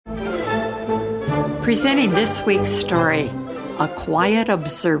Presenting this week's story, A Quiet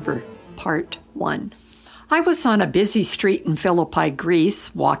Observer, Part 1. I was on a busy street in Philippi,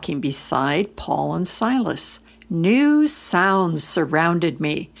 Greece, walking beside Paul and Silas. New sounds surrounded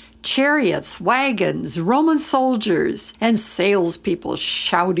me. Chariots, wagons, Roman soldiers, and salespeople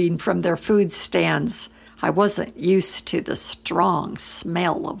shouting from their food stands. I wasn't used to the strong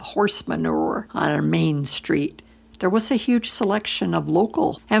smell of horse manure on a main street. There was a huge selection of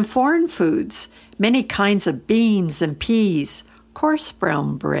local and foreign foods, many kinds of beans and peas, coarse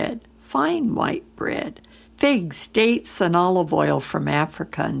brown bread, fine white bread, figs, dates, and olive oil from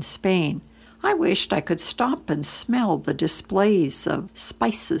Africa and Spain. I wished I could stop and smell the displays of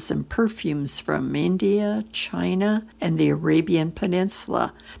spices and perfumes from India, China, and the Arabian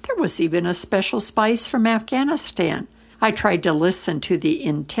Peninsula. There was even a special spice from Afghanistan. I tried to listen to the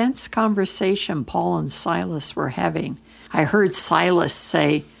intense conversation Paul and Silas were having. I heard Silas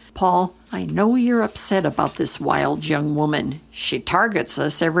say, "Paul, I know you're upset about this wild young woman. She targets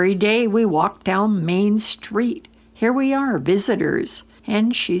us every day we walk down Main Street. Here we are, visitors,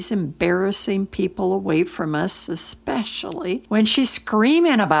 and she's embarrassing people away from us, especially when she's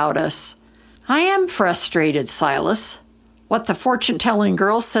screaming about us." "I am frustrated, Silas. What the fortune-telling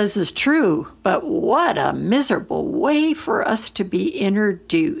girl says is true, but what a miserable way for us to be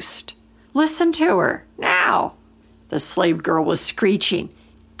introduced. Listen to her, now." The slave girl was screeching,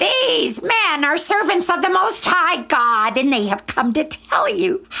 "These men are servants of the Most High God, and they have come to tell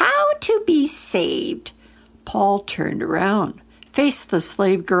you how to be saved." Paul turned around, faced the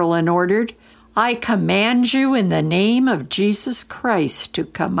slave girl, and ordered, "I command you in the name of Jesus Christ to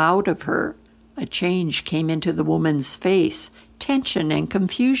come out of her." A change came into the woman's face. Tension and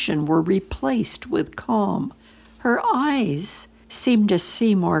confusion were replaced with calm. Her eyes seemed to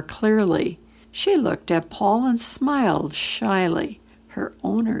see more clearly. She looked at Paul and smiled shyly. Her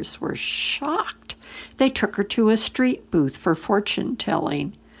owners were shocked. They took her to a street booth for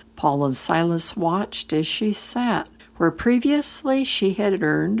fortune-telling. Paul and Silas watched as she sat, where previously she had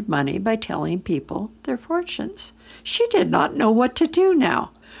earned money by telling people their fortunes. She did not know what to do now.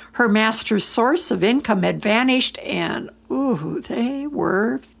 Her master's source of income had vanished, and, they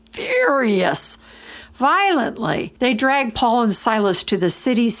were furious. Violently, they dragged Paul and Silas to the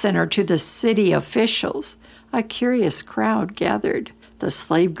city center to the city officials. A curious crowd gathered. The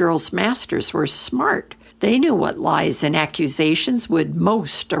slave girl's masters were smart. They knew what lies and accusations would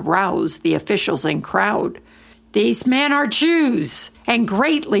most arouse the officials and crowd. "These men are Jews and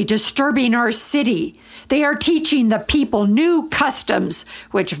greatly disturbing our city. They are teaching the people new customs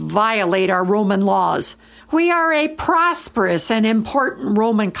which violate our Roman laws. We are a prosperous and important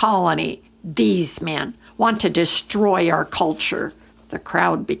Roman colony. These men want to destroy our culture." The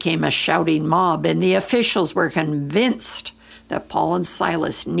crowd became a shouting mob, and the officials were convinced that Paul and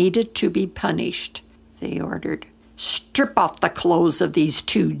Silas needed to be punished. They ordered, "Strip off the clothes of these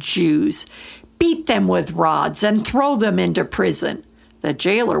two Jews. Beat them with rods and throw them into prison." The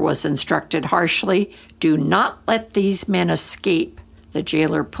jailer was instructed harshly, "Do not let these men escape." The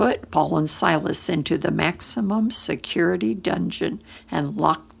jailer put Paul and Silas into the maximum security dungeon and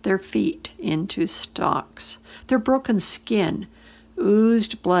locked their feet into stocks. Their broken skin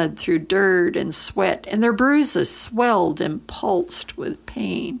oozed blood through dirt and sweat, and their bruises swelled and pulsed with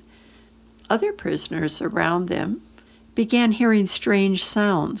pain. Other prisoners around them began hearing strange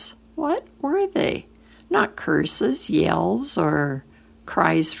sounds. What were they? Not curses, yells, or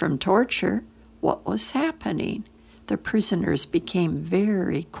cries from torture. What was happening? The prisoners became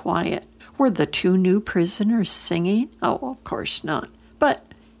very quiet. Were the two new prisoners singing? Oh, of course not. But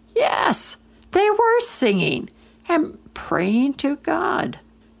yes, they were singing and praying to God.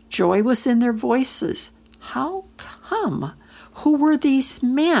 Joy was in their voices. How come? Who were these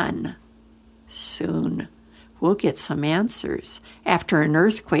men? Soon we'll get some answers. After an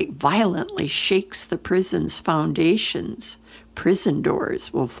earthquake violently shakes the prison's foundations, prison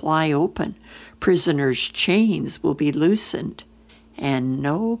doors will fly open, prisoners' chains will be loosened, and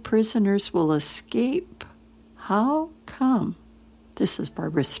no prisoners will escape. How come? This is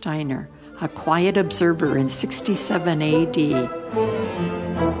Barbara Steiner, A Quiet Observer in 67 AD.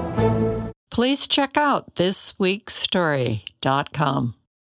 Please check out thisweekstory.com.